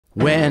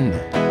When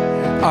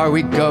are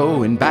we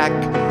going back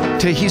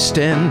to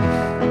Houston?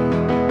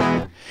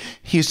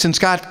 Houston's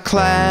got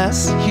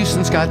class,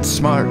 Houston's got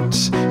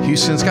smarts,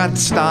 Houston's got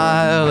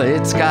style,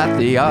 it's got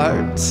the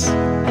arts.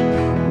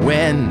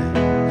 When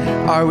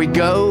are we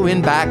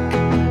going back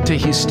to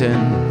Houston?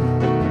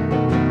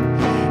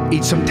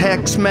 Eat some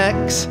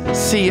Tex-Mex,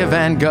 see a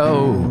Van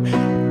Gogh,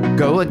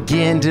 go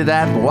again to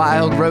that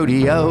wild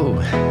rodeo.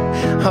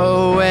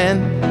 Oh,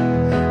 when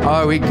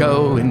are we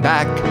going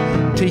back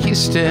to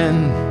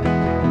Houston?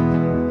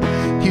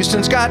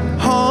 Houston's got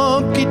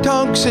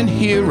honky-tonks and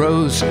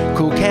heroes,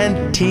 cool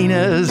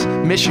cantinas,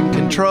 mission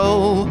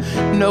control,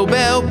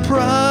 Nobel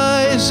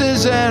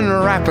Prizes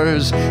and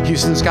rappers.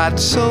 Houston's got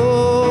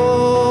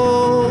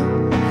soul.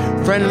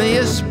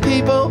 Friendliest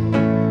people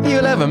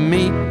you'll ever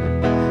meet.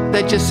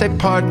 They just say,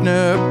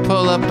 partner,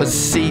 pull up a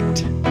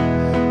seat.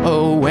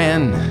 Oh,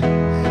 when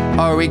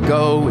are we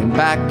going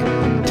back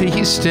to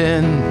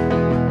Houston?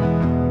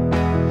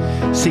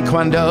 Si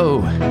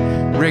cuando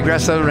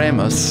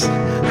regresaremos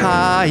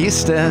a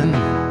Huston.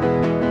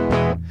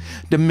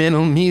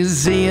 DeMenil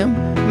Museum,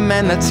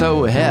 man, that's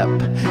so hip.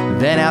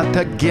 Then out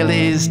to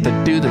Gilly's to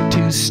do the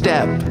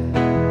two-step.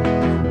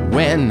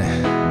 When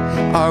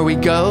are we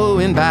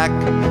going back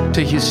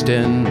to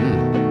Houston?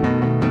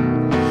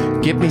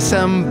 Give me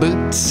some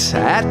boots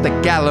at the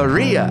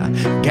Galleria,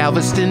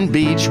 Galveston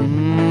Beach,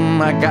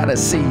 I gotta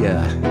see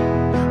ya.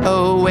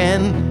 Oh,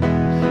 when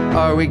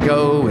are we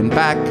going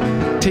back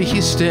to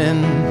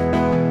Houston?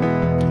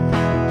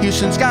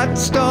 Houston's got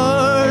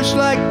stars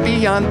like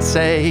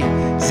Beyonce,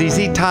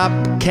 ZZ Top,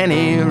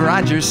 Kenny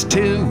Rogers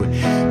too.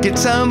 Get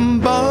some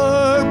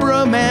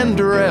Barbara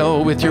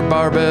Mandrell with your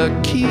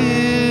barbecue.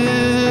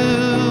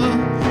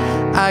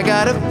 I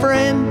got a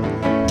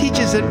friend,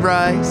 teaches at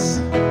Rice.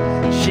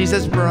 She's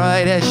as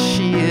bright as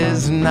she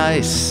is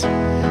nice.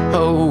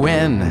 Oh,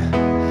 when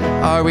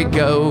are we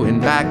going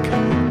back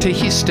to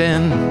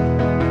Houston?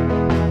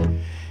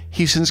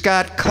 Houston's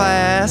got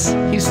class,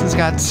 Houston's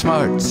got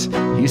smarts,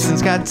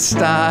 Houston's got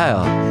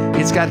style,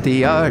 it's got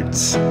the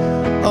arts.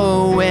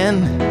 Oh,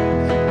 when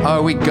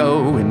are we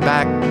going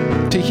back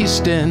to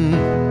Houston?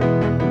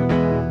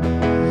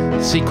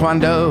 Si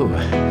cuando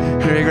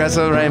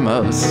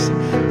regresaremos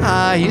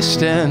a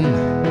Houston.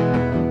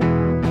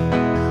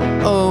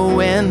 Oh,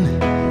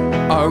 when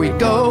are we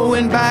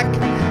going back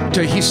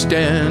to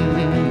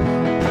Houston?